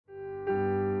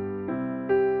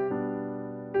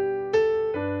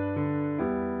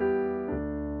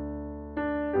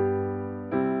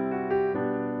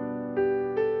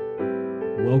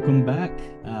welcome back.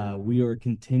 We are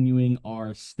continuing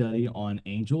our study on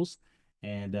angels,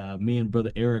 and me and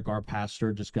Brother Eric, our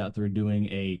pastor, just got through doing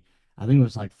I think it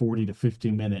was like 40 to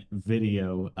 50-minute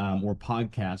video or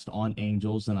podcast on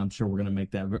angels, and I'm sure we're going to make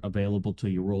that available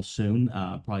to you real soon,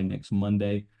 probably next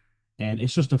Monday. And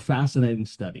it's just a fascinating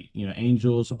study.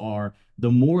 Angels are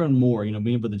the more and more,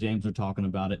 me and Brother James are talking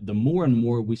about it. The more and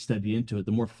more we study into it,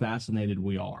 the more fascinated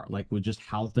we are, like with just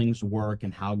how things work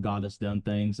and how God has done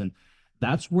things. And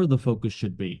that's where the focus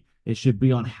should be. It should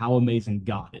be on how amazing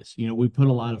God is. We put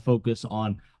a lot of focus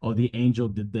on, oh, the angel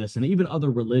did this, and even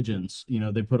other religions,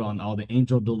 they put on, oh, the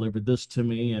angel delivered this to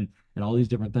me, and all these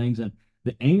different things. And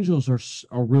the angels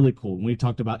are really cool. We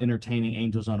talked about entertaining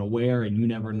angels unaware, and you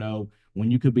never know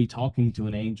when you could be talking to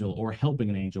an angel or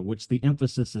helping an angel, which the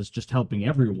emphasis is just helping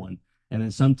everyone. And then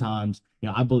sometimes,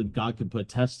 I believe God could put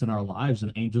tests in our lives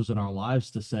and angels in our lives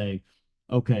to say,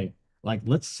 okay, like,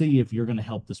 let's see if you're going to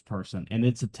help this person. And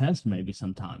it's a test maybe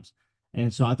sometimes.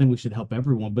 And so I think we should help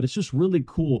everyone, but it's just really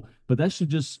cool. But that should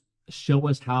just show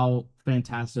us how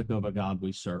fantastic of a God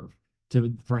we serve.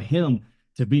 For him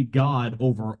to be God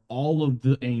over all of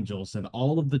the angels and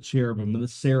all of the cherubim and the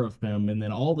seraphim, and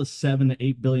then all the 7 to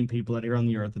 8 billion people that are on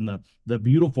the earth, and the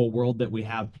beautiful world that we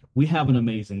have an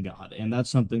amazing God. And that's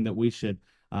something that we should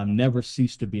never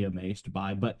cease to be amazed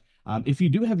by. But if you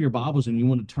do have your Bibles and you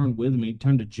want to turn with me,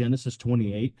 turn to Genesis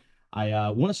 28. I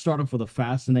want to start off with a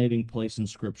fascinating place in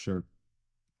Scripture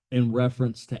in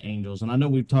reference to angels. And I know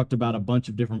we've talked about a bunch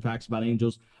of different facts about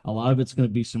angels. A lot of it's going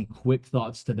to be some quick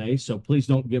thoughts today, so please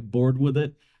don't get bored with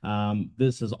it.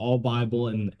 This is all Bible,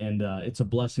 and it's a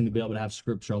blessing to be able to have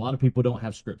Scripture. A lot of people don't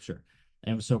have Scripture.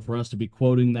 And so for us to be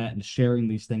quoting that and sharing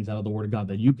these things out of the Word of God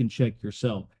that you can check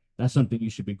yourself, that's something you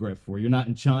should be grateful for. You're not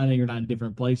in China, you're not in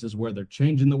different places where they're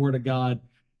changing the Word of God,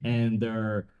 and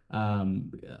they're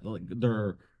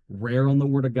rare on the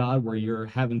Word of God, where you're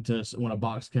having to, when a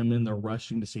box comes in, they're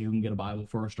rushing to see who can get a Bible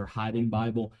first or hiding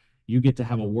Bible. You get to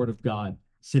have a Word of God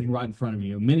sitting right in front of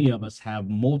you. Many of us have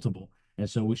multiple, and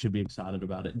so we should be excited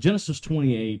about it. Genesis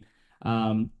 28,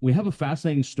 we have a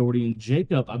fascinating story in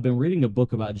Jacob. I've been reading a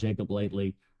book about Jacob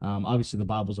lately. Obviously, the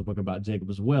Bible's a book about Jacob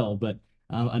as well, but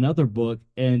another book,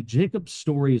 and Jacob's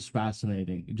story is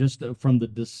fascinating, just from the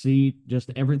deceit,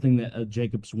 just everything that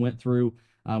Jacob's went through,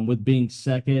 with being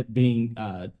second, being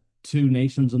two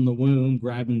nations in the womb,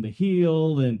 grabbing the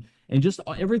heel, and just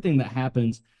everything that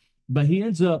happens. But he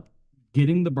ends up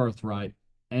getting the birthright,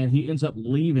 and he ends up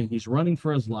leaving. He's running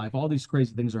for his life. All these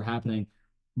crazy things are happening,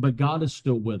 but God is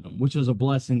still with him, which is a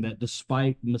blessing, that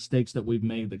despite mistakes that we've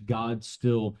made, that God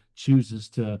still chooses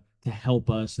to help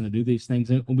us and to do these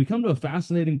things. And we come to a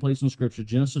fascinating place in Scripture,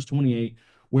 Genesis 28,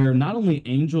 where not only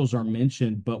angels are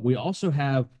mentioned, but we also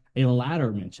have a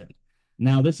ladder mentioned.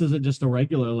 Now, this isn't just a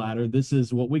regular ladder. This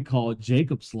is what we call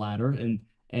Jacob's ladder.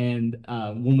 And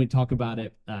when we talk about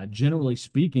it, generally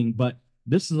speaking, but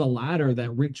this is a ladder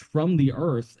that reached from the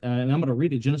earth. And I'm going to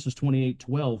read it, Genesis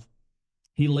 28:12.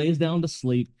 He lays down to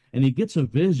sleep, and he gets a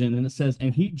vision, and it says,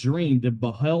 and he dreamed and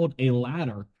beheld a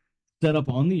ladder set up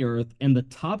on the earth, and the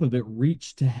top of it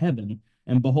reached to heaven.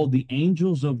 And behold, the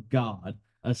angels of God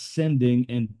ascending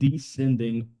and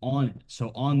descending on it.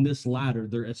 So on this ladder,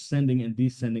 they're ascending and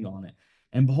descending on it.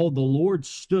 And behold, the Lord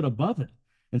stood above it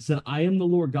and said, I am the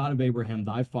Lord God of Abraham,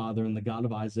 thy father, and the God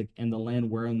of Isaac, and the land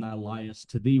wherein thou liest,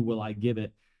 to thee will I give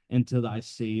it, and to thy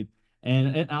seed.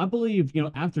 And I believe,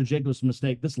 after Jacob's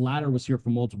mistake, this ladder was here for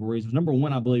multiple reasons. Number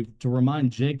one, I believe, to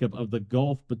remind Jacob of the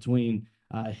gulf between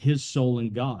his soul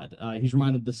and God. He's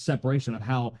reminded the separation of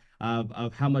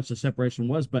how much the separation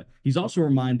was, but he's also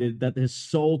reminded that his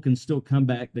soul can still come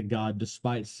back to God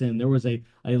despite sin. There was a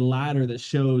ladder that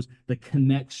shows the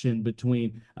connection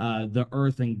between the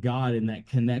earth and God, and that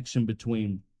connection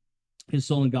between his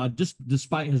soul and God, just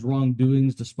despite his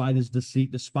wrongdoings, despite his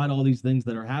deceit, despite all these things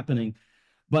that are happening.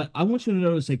 But I want you to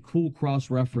notice a cool cross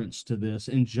reference to this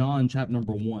in John chapter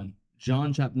number 1.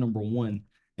 John chapter number 1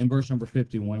 and verse number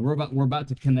 51. We're about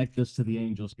to connect this to the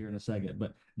angels here in a second.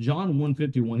 But John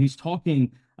 1:51, he's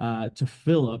talking to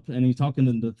Philip, and he's talking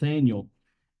to Nathaniel,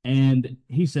 and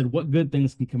he said, what good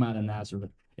things can come out of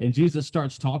Nazareth? And Jesus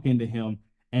starts talking to him,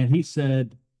 and he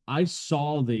said, I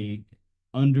saw thee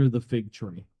under the fig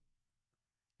tree.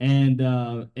 And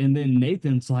then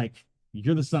Nathan's like,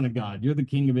 you're the Son of God, you're the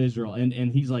King of Israel.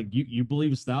 And he's like, you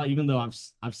believest thou, even though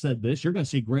I've said this, you're going to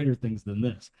see greater things than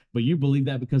this, but you believe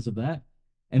that because of that?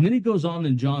 And then he goes on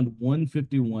in John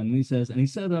 1:51, and he says, and he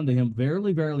said unto him,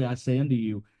 verily, verily, I say unto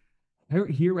you,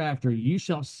 hereafter you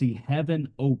shall see heaven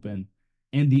open,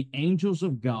 and the angels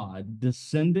of God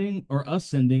descending or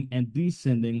ascending and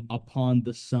descending upon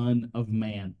the Son of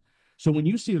Man. So when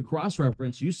you see a cross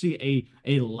reference, you see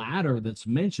a ladder that's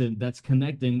mentioned that's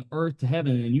connecting earth to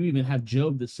heaven. And you even have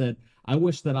Job that said, I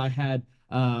wish that I had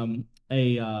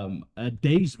a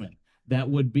daysman that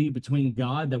would be between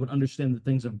God, that would understand the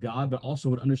things of God, but also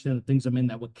would understand the things of men,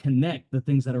 that would connect the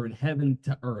things that are in heaven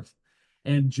to earth.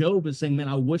 And Job is saying, man,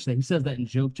 I wish that. He says that in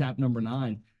Job chapter number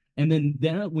 9. And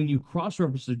then when you cross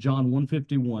reference to John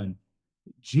 151,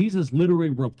 Jesus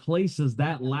literally replaces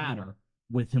that ladder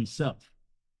with himself.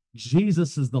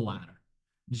 Jesus is the ladder.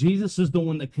 Jesus is the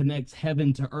one that connects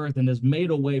heaven to earth and has made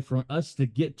a way for us to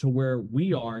get to where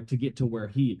we are, to get to where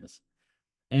he is.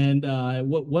 And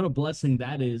what a blessing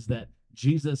that is, that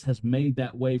Jesus has made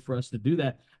that way for us to do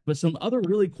that. But some other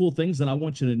really cool things that I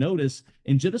want you to notice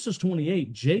in Genesis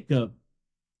 28, Jacob,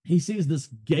 he sees this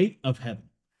gate of heaven.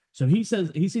 So he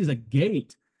says he sees a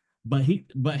gate, but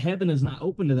heaven is not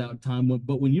open to that time.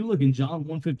 But when you look in John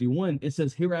 151, it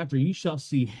says, hereafter you shall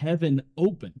see heaven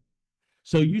open.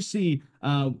 So you see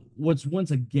what's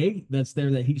once a gate that's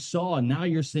there that he saw, and now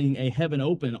you're seeing a heaven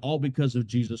open, all because of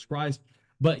Jesus Christ.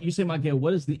 But you say, Michael,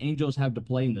 what does the angels have to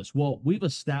play in this? Well, we've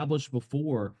established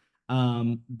before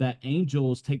that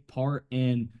angels take part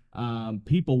in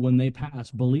people when they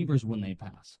pass, believers when they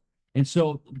pass. And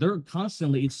so they're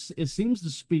constantly, it seems to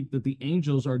speak that the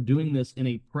angels are doing this in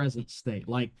a present state.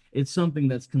 Like it's something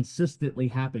that's consistently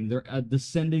happening. They're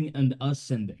descending and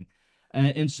ascending.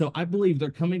 And so I believe they're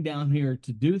coming down here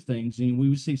to do things. And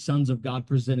we see sons of God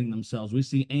presenting themselves. We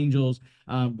see angels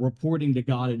reporting to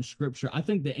God in scripture. I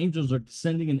think the angels are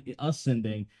descending and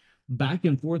ascending back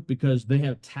and forth because they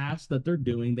have tasks that they're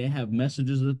doing. They have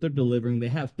messages that they're delivering. They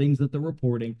have things that they're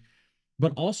reporting.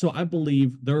 But also, I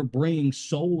believe they're bringing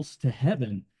souls to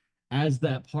heaven as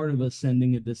that part of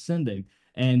ascending and descending.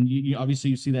 And you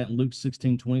obviously you see that in Luke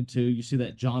 16:22. You see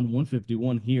that John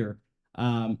 151 here,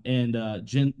 and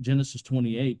Genesis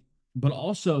 28. But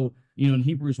also, in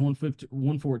Hebrews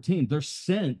 1:14, they're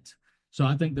sent. So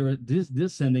I think they're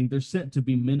descending. They're sent to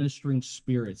be ministering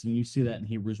spirits, and you see that in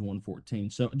Hebrews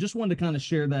 1:14. So I just wanted to kind of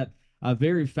share that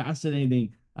very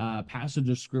fascinating passage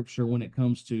of scripture when it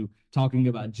comes to talking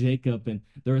about Jacob, and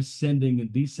they're ascending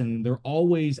and descending. They're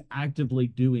always actively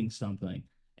doing something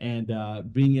and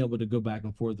being able to go back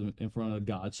and forth in front of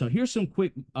God. So here's some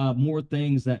quick more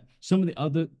things that some of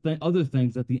the other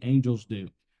things that the angels do.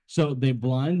 So they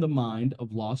blind the mind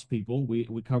of lost people. We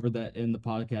covered that in the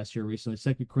podcast here recently.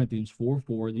 2 Corinthians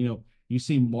 4:4. You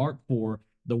see Mark 4.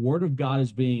 The word of God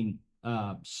is being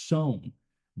sown.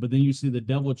 But then you see the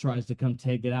devil tries to come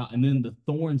take it out. And then the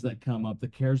thorns that come up, the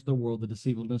cares of the world, the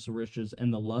deceitfulness of riches,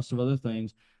 and the lust of other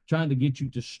things, trying to get you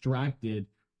distracted.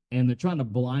 And they're trying to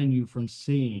blind you from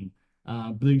seeing.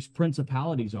 These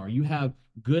principalities are. You have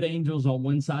good angels on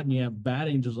one side and you have bad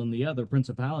angels on the other,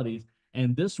 principalities.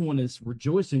 And this one is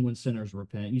rejoicing when sinners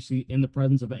repent. You see, in the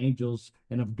presence of angels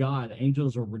and of God,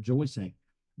 angels are rejoicing.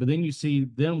 But then you see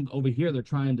them over here, they're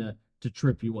trying to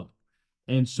trip you up.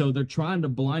 And so they're trying to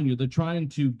blind you. They're trying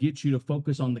to get you to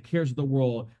focus on the cares of the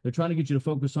world. They're trying to get you to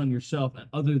focus on yourself and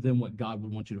other than what God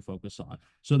would want you to focus on.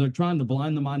 So they're trying to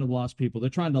blind the mind of lost people. They're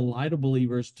trying to lie to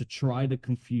believers to try to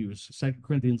confuse. 2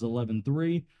 Corinthians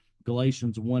 11:3,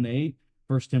 Galatians 1:8,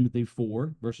 1 Timothy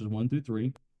 4, verses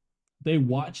 1-3. They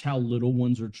watch how little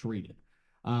ones are treated.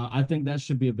 I think that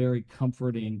should be a very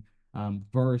comforting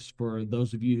verse for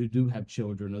those of you who do have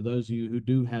children, or those of you who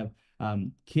do have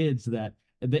kids, that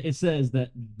it says that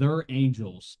their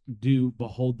angels do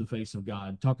behold the face of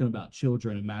God, talking about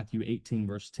children in Matthew 18,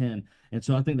 verse 10. And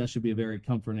so I think that should be a very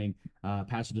comforting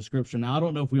passage of scripture. Now, I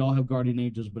don't know if we all have guardian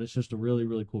angels, but it's just a really,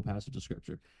 really cool passage of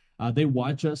scripture. They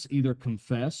watch us either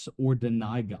confess or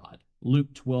deny God.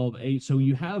 Luke 12:8. So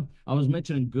I was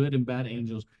mentioning good and bad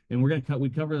angels, and we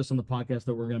cover this on the podcast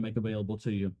that we're going to make available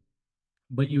to you.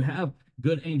 But you have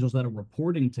good angels that are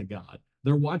reporting to God.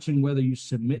 They're watching whether you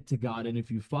submit to God and if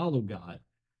you follow God.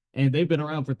 And they've been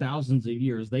around for thousands of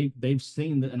years. They've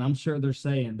seen that, and I'm sure they're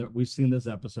saying that we've seen this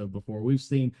episode before. We've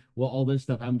seen, well, all this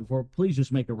stuff happened before. Please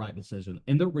just make a right decision.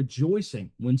 And they're rejoicing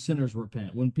when sinners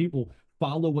repent, when people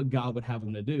follow what God would have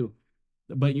them to do.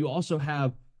 But you also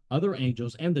have other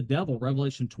angels and the devil,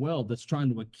 Revelation 12, that's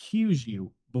trying to accuse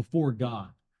you before God,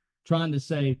 trying to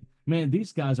say, man,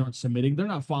 these guys aren't submitting. They're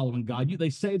not following God. They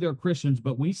say they're Christians,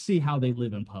 but we see how they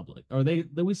live in public, or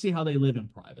we see how they live in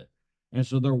private. And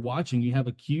so they're watching. You have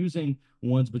accusing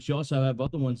ones, but you also have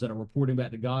other ones that are reporting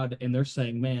back to God, and they're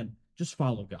saying, man, just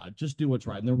follow God. Just do what's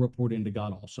right. And they're reporting to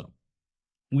God also.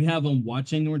 We have them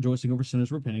watching and rejoicing over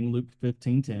sinners repenting, Luke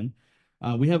 15:10.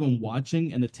 We have them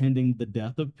watching and attending the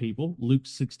death of people, Luke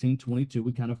 16:22.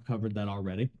 We kind of covered that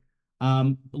already.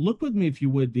 Look with me, if you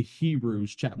would, to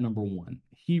Hebrews chapter number 1.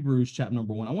 Hebrews chapter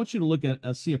number 1. I want you to look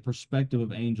at see a perspective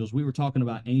of angels. We were talking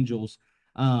about angels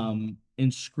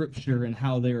in Scripture and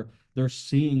how they're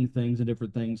seeing things and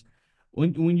different things.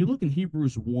 When you look in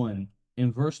Hebrews 1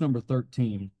 in verse number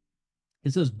 13,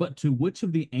 it says, "But to which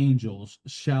of the angels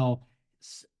shall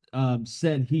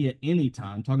said he at any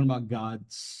time," talking about God,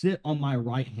 "sit on my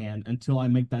right hand until I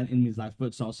make thine enemies thy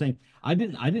footstool." Saying, I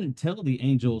didn't tell the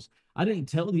angels,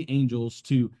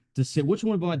 to sit. Which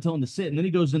one am I telling to sit? And then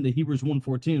he goes into Hebrews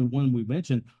 1:14, one we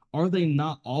mentioned. Are they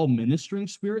not all ministering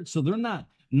spirits? So they're not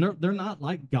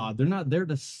like God. They're not there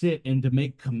to sit and to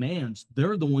make commands.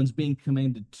 They're the ones being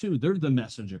commanded to. They're the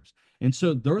messengers. And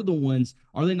so they're the ones,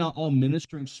 are they not all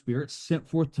ministering spirits sent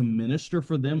forth to minister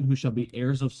for them who shall be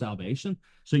heirs of salvation?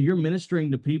 So you're ministering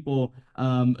to people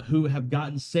who have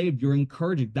gotten saved. You're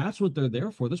encouraging. That's what they're there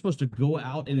for. They're supposed to go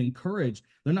out and encourage.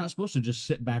 They're not supposed to just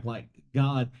sit back like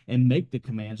God and make the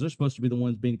commands. They're supposed to be the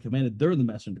ones being commanded. They're the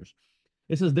messengers.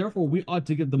 It says, "Therefore, we ought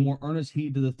to give the more earnest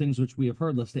heed to the things which we have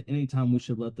heard, lest at any time we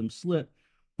should let them slip.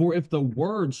 For if the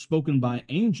word spoken by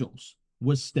angels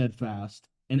was steadfast,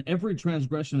 and every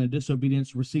transgression and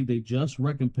disobedience received a just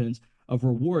recompense of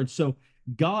reward." So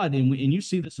God, and you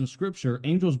see this in Scripture,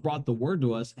 angels brought the word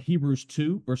to us. Hebrews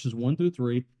 2, verses 1 through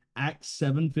 3, Acts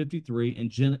 7:53,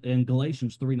 and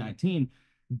Galatians 3:19.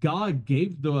 God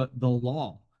gave the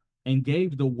law and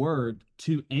gave the word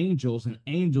to angels, and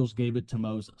angels gave it to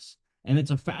Moses. And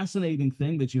it's a fascinating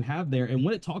thing that you have there. And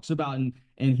when it talks about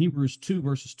in Hebrews 2,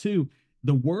 verses 2,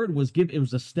 the word was given, it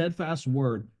was a steadfast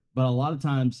word, but a lot of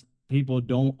times people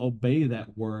don't obey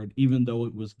that word, even though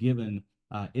it was given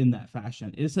in that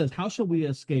fashion. It says, "How shall we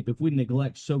escape if we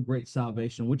neglect so great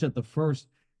salvation, which at the first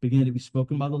began to be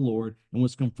spoken by the Lord and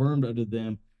was confirmed unto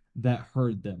them that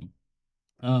heard them?"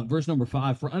 Verse number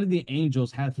 5, "For unto the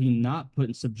angels hath he not put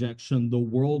in subjection the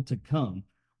world to come,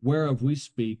 whereof we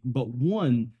speak, but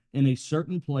one in a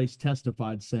certain place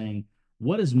testified, saying,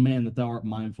 What is man that thou art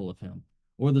mindful of him?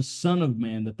 Or the son of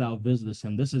man that thou visitest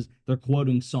him?" They're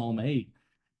quoting Psalm 8.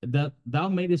 "That thou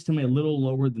madest him a little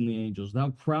lower than the angels.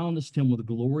 Thou crownest him with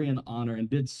glory and honor, and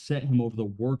didst set him over the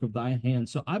work of thy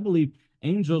hands." So I believe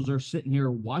angels are sitting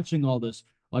here watching all this.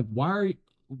 Like, why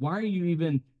are you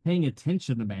even paying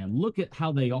attention to man? Look at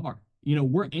how they are.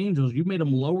 We're angels. You made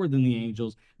them lower than the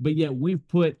angels, but yet we've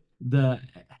put the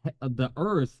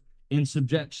earth in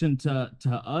subjection to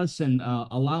us, and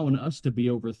allowing us to be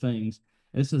over things.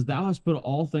 It says, "Thou hast put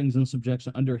all things in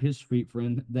subjection under his feet,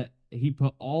 friend, that he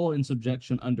put all in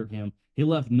subjection under him. He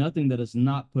left nothing that is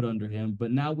not put under him.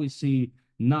 But now we see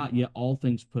not yet all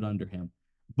things put under him.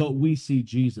 But we see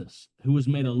Jesus, who was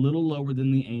made a little lower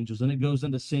than the angels." And it goes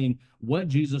into seeing what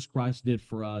Jesus Christ did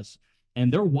for us.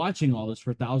 And they're watching all this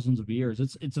for thousands of years.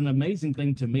 It's an amazing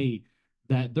thing to me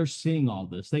that they're seeing all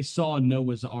this. They saw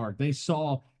Noah's Ark. They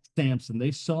saw Samson.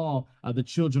 They saw the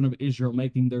children of Israel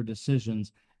making their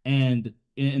decisions, and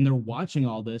they're watching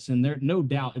all this, and they're no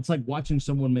doubt it's like watching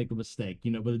someone make a mistake.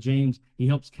 Brother James, he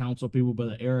helps counsel people,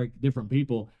 Brother Eric, different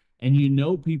people, and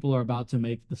people are about to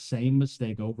make the same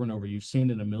mistake over and over. You've seen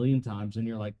it a million times, and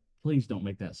you're like, please don't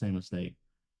make that same mistake.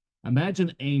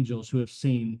 Imagine angels who have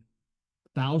seen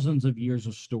thousands of years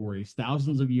of stories,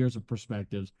 thousands of years of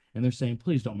perspectives, and they're saying,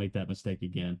 please don't make that mistake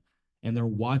again. And they're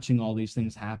watching all these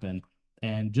things happen,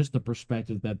 and just the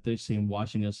perspective that they see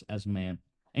watching us as man.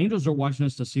 Angels are watching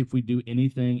us to see if we do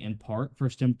anything in part.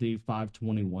 1 Timothy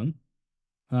 5:21.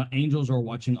 Angels are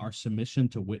watching our submission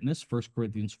to witness. 1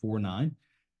 Corinthians 4:9.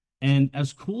 And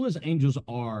as cool as angels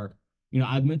are,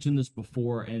 I've mentioned this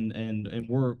before, and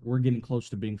we're getting close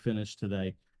to being finished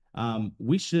today.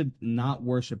 We should not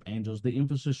worship angels. The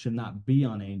emphasis should not be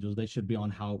on angels. They should be on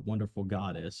how wonderful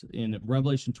God is. In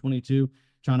Revelation 22,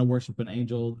 trying to worship an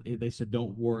angel, they said,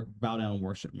 "Don't bow down and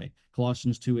worship me."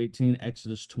 Colossians 2:18,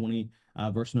 Exodus 20,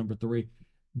 verse number 3.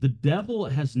 The devil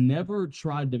has never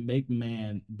tried to make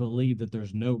man believe that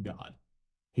there's no God.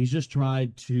 He's just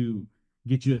tried to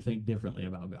get you to think differently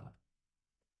about God.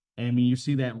 And I mean, you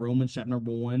see that in Romans chapter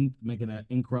number 1, making an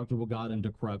incorruptible God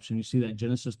into corruption. You see that in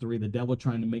Genesis 3, the devil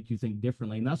trying to make you think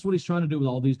differently. And that's what he's trying to do with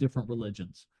all these different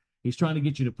religions. He's trying to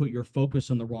get you to put your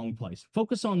focus in the wrong place.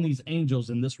 Focus on these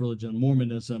angels in this religion,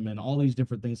 Mormonism, and all these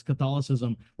different things.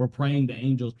 Catholicism, we're praying to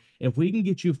angels. If we can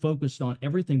get you focused on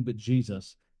everything but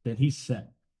Jesus, then he's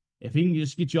set. If he can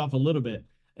just get you off a little bit,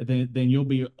 then you'll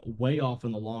be way off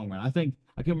in the long run. I can't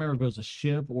remember if it was a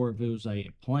ship or if it was a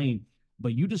plane,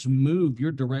 but you just move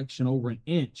your direction over an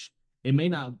inch. It may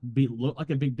not look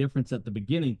like a big difference at the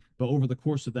beginning, but over the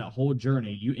course of that whole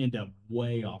journey, you end up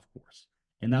way off course.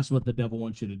 And that's what the devil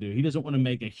wants you to do. He doesn't want to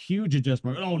make a huge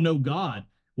adjustment. Oh, no, God,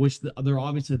 which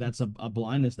obviously that's a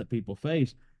blindness that people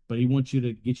face. but he wants you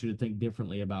to get you to think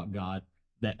differently about God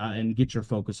that and get your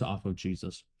focus off of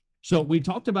Jesus. So we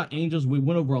talked about angels. We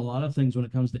went over a lot of things when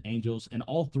it comes to angels, and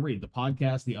all three, the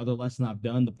podcast, the other lesson I've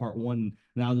done, the part one,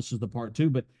 now this is the part two.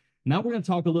 But now we're going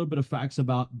to talk a little bit of facts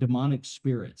about demonic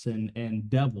spirits and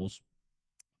devils,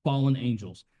 fallen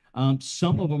angels.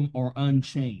 Some of them are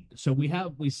unchained. So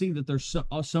we see that there's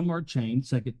some are chained.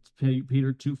 Second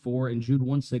Peter 2:4 and Jude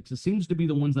 1:6. It seems to be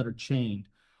the ones that are chained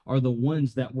are the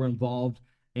ones that were involved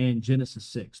in Genesis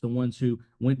 6, the ones who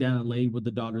went down and laid with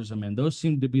the daughters of men. Those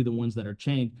seem to be the ones that are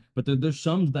chained, but there's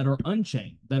some that are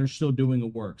unchained that are still doing a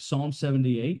work. Psalm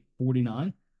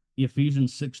 78:49,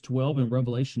 Ephesians 6:12, and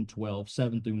Revelation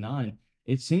 12:7-9.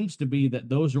 It seems to be that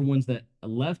those are ones that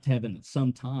left heaven at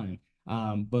some time,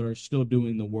 but are still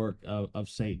doing the work of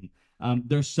Satan.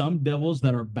 There's some devils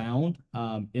that are bound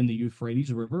in the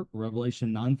Euphrates River,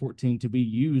 Revelation 9:14, to be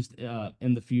used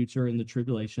in the future in the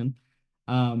tribulation.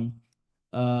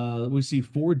 We see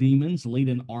 4 demons lead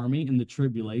an army in the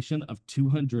tribulation of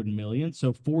 200 million.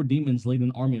 So 4 demons lead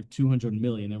an army of 200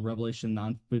 million in Revelation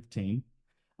 9:15.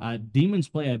 Demons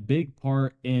play a big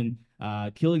part in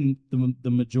killing the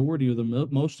majority or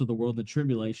most of the world in the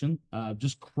tribulation.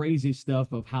 Just crazy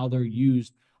stuff of how they're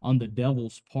used on the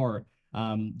devil's part.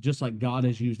 Just like God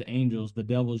has used angels, the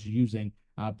devil's using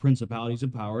principalities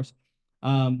and powers.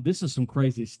 This is some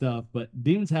crazy stuff, but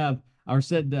demons are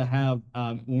said to have,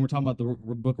 when we're talking about the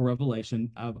book of Revelation,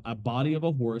 a body of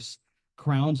a horse,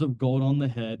 crowns of gold on the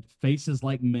head, faces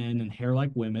like men and hair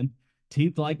like women,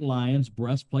 teeth like lions,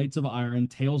 breastplates of iron,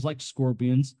 tails like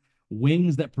scorpions,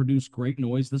 wings that produce great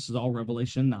noise. This is all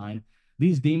Revelation 9.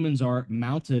 These demons are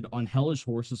mounted on hellish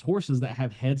horses that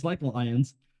have heads like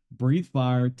lions, breathe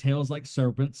fire, tails like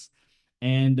serpents,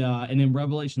 and in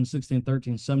Revelation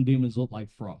 16:13, some demons look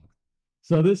like frogs.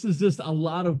 So this is just a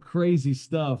lot of crazy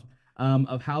stuff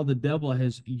of how the devil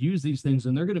has used these things,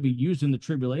 and they're going to be used in the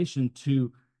tribulation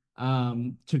to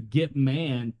get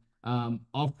man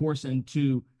off course and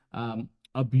to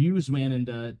abuse man and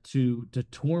to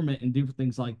torment and different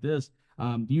things like this.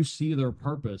 You see their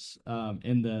purpose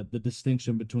in the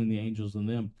distinction between the angels and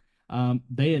them.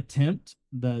 They attempt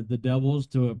the devils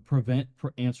to prevent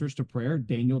answers to prayer.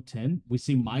 Daniel 10. We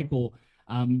see Michael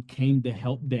came to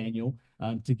help Daniel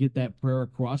to get that prayer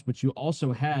across, but you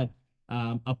also had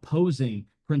opposing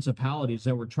principalities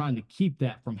that were trying to keep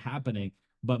that from happening.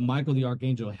 But Michael the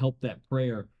archangel helped that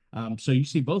prayer. So you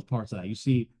see both parts of that. You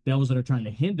see devils that are trying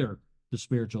to hinder the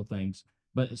spiritual things.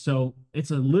 But so it's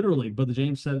literally, Brother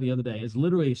James said it the other day, it's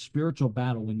literally a spiritual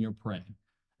battle when you're praying.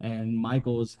 And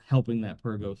Michael is helping that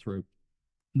prayer go through.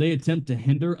 They attempt to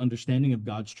hinder understanding of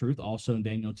God's truth, also in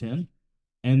Daniel 10.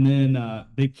 And then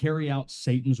they carry out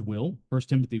Satan's will, 1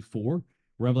 Timothy 4,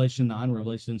 Revelation 9,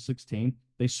 Revelation 16.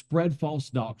 They spread false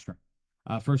doctrine.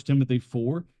 1 Timothy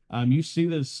 4, you see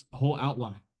this whole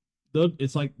outline.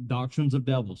 It's like doctrines of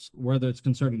devils, whether it's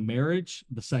concerning marriage,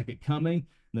 the second coming,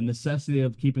 the necessity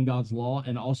of keeping God's law,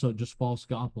 and also just false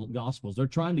gospels. They're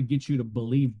trying to get you to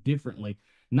believe differently,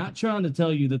 not trying to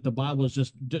tell you that the Bible is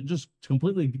just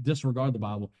completely disregard the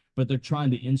Bible, but they're trying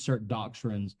to insert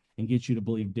doctrines and get you to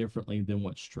believe differently than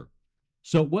what's true.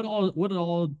 So what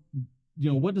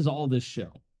does all this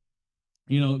show?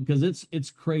 Because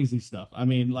it's crazy stuff. I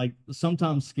mean, like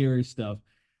sometimes scary stuff.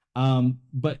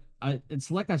 But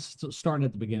it's like I started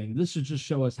at the beginning. This should just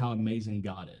show us how amazing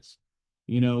God is.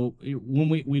 When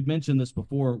we'd mentioned this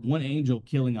before, one angel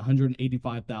killing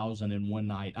 185,000 in one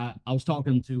night. I was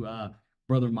talking to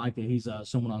Brother Micah. He's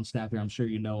someone on staff here. I'm sure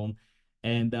you know him.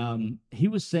 And he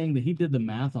was saying that he did the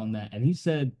math on that. And he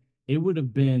said it would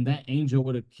have been, that angel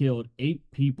would have killed 8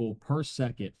 people per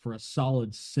second for a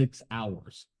solid 6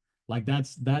 hours. Like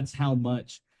that's how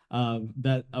much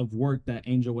of work that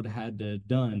angel would have had to have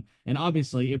done. And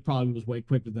obviously it probably was way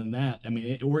quicker than that. I mean,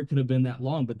 it could have been that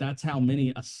long, but that's how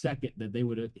many a second that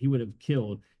he would have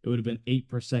killed. It would have been 8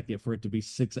 per second for it to be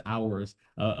 6 hours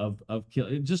of kill.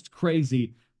 It's just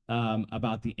crazy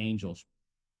about the angels.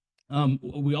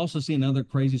 We also see another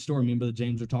crazy story. Me and Brother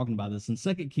James are talking about this in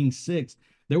 2 Kings 6.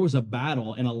 There was a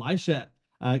battle, and Elisha,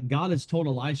 God has told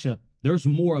Elisha, there's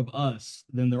more of us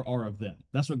than there are of them.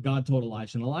 That's what God told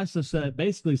Elisha. And Elisha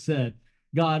basically said,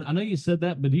 God, I know you said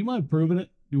that, but do you mind proving it?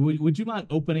 Would you mind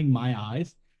opening my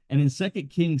eyes? And in 2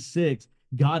 Kings 6,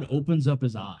 God opens up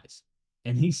his eyes,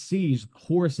 and he sees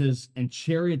horses and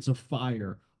chariots of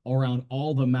fire around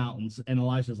all the mountains. And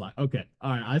Elisha's like, okay,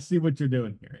 all right, I see what you're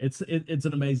doing here. It's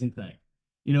an amazing thing.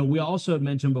 We also had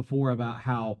mentioned before about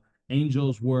how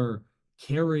angels were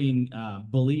carrying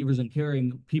believers and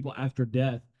carrying people after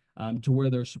death to where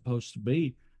they're supposed to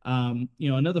be.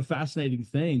 Another fascinating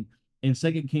thing in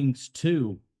 2 Kings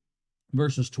 2,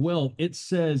 verses 12, it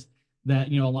says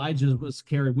that, you know, Elijah was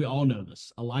carried. We all know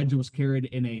this. Elijah was carried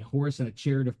in a horse and a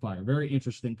chariot of fire. Very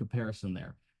interesting comparison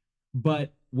there.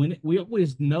 But when we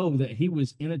always know that he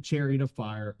was in a chariot of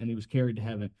fire and he was carried to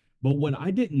heaven. But what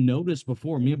I didn't notice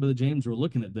before, me and Brother James were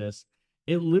looking at this,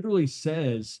 it literally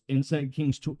says in 2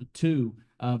 Kings 2,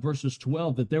 verses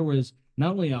 12, that there was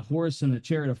not only a horse and a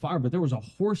chariot of fire, but there was a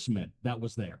horseman that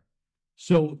was there.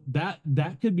 So that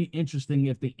could be interesting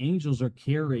if the angels are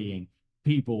carrying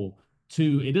people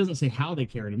to. It doesn't say how they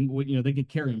carried them. You know, they could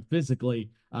carry them physically,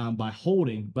 by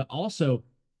holding, but also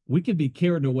we could be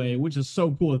carried away, which is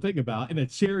so cool to think about, in a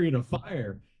chariot of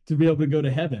fire to be able to go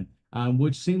to heaven,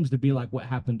 which seems to be like what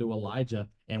happened to Elijah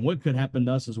and what could happen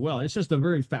to us as well. It's just a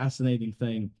very fascinating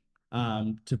thing,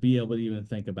 to be able to even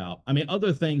think about. I mean,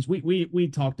 other things we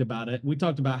talked about it. We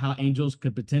talked about how angels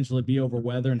could potentially be over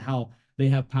weather and how they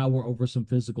have power over some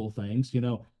physical things. You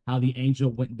know, how the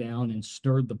angel went down and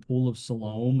stirred the pool of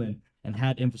Siloam and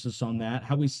had emphasis on that.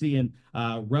 How we see in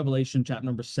Revelation chapter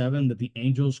number 7 that the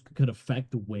angels could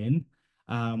affect the wind.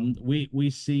 We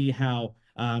see how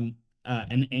an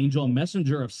angel, a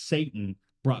messenger of Satan,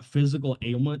 brought physical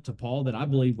ailment to Paul that I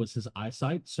believe was his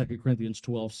eyesight. 2 Corinthians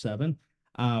 12:7.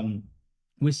 Um,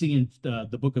 we see in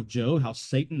the book of Job how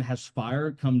Satan has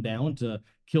fire come down to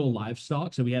kill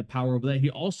livestock. So he had power over that. He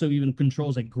also even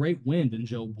controls a great wind in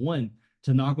Job 1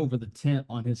 to knock over the tent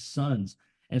on his sons.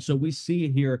 And so we see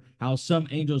here how some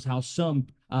angels, how some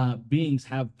beings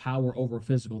have power over a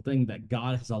physical thing that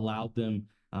God has allowed them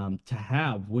to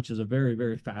have, which is a very,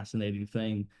 very fascinating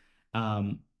thing.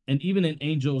 And even in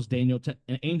angels in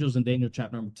Daniel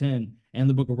chapter number 10 and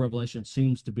the book of Revelation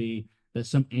seems to be that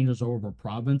some angels are over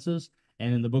provinces,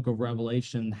 and in the book of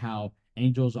Revelation, how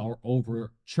angels are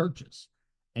over churches.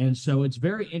 And so it's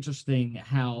very interesting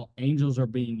how angels are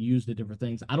being used at different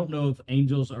things. I don't know if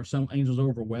some angels are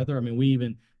over weather. I mean, we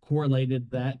even correlated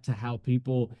that to how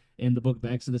people in the book of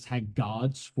Exodus had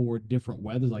gods for different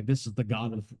weathers. Like, this is the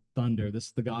god of thunder, this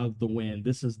is the god of the wind,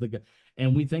 this is the god.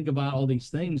 And we think about all these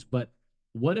things, but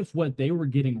what if what they were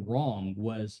getting wrong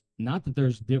was not that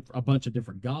there's a bunch of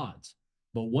different gods,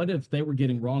 but what if they were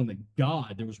getting wrong that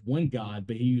God, there was one God,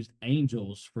 but he used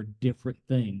angels for different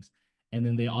things, and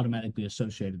then they automatically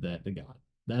associated that to God?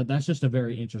 That's just a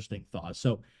very interesting thought.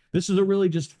 So this is a really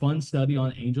just fun study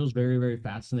on angels, very, very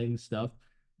fascinating stuff.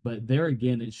 But there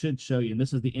again, it should show you, and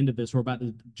this is the end of this. We're about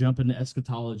to jump into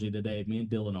eschatology today, me and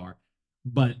Dylan are.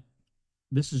 But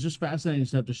this is just fascinating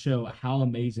stuff to show how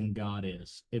amazing God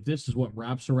is. If this is what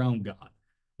wraps around God,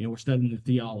 you know, we're studying the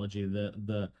theology,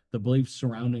 the beliefs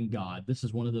surrounding God. This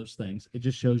is one of those things. It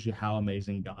just shows you how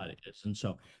amazing God is. And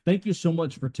so, thank you so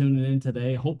much for tuning in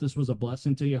today. I hope this was a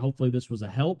blessing to you. Hopefully, this was a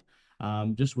help,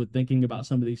 just with thinking about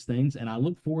some of these things. And I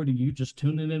look forward to you just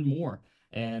tuning in more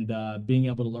and being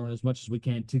able to learn as much as we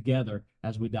can together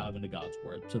as we dive into God's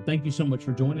Word. So, thank you so much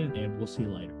for joining, and we'll see you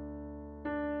later.